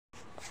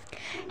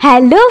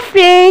Hello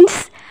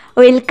friends,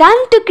 welcome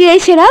to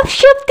creation of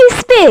Supti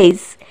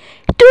Space.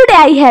 Today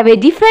I have a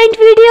different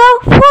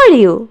video for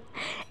you.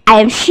 I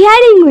am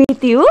sharing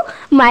with you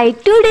my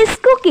today's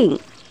cooking.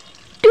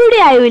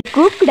 Today I will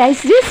cook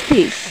rice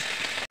fish.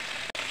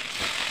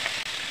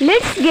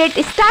 Let's get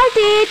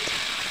started.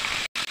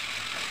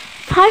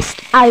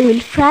 First I will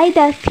fry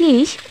the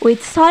fish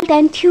with salt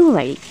and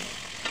turmeric.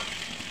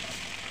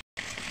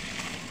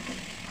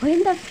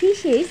 When the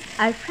fishes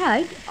are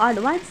fried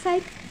on one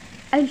side,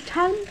 I will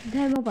turn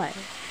them over.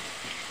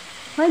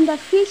 When the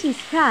fish is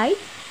fried,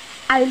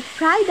 I will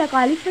fry the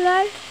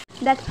cauliflower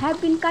that have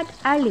been cut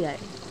earlier.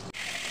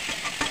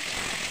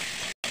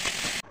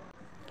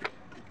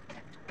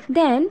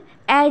 Then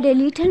add a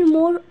little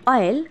more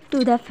oil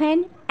to the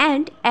pan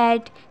and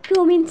add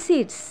cumin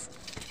seeds.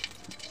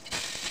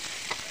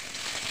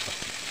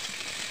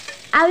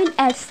 I will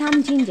add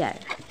some ginger.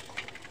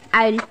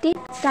 I will take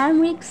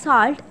turmeric,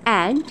 salt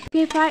and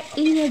pepper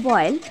in a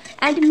bowl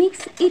and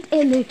mix it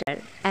a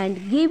little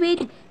and give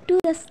it to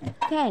the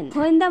pan.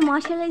 When the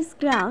masala is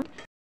ground,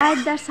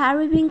 add the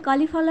serving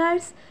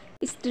cauliflowers,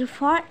 stir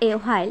for a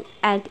while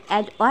and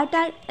add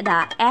water,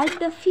 add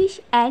the fish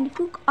and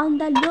cook on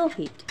the low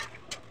heat.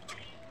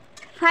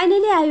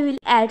 Finally, I will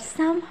add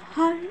some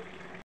honey.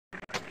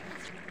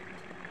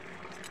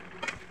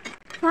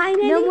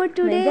 No more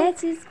today. My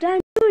batch is done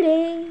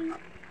today.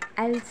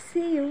 I will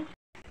see you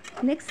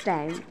next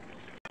time.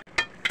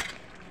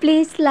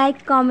 Please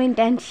like, comment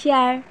and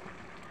share,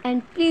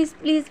 and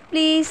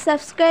please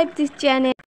subscribe this channel.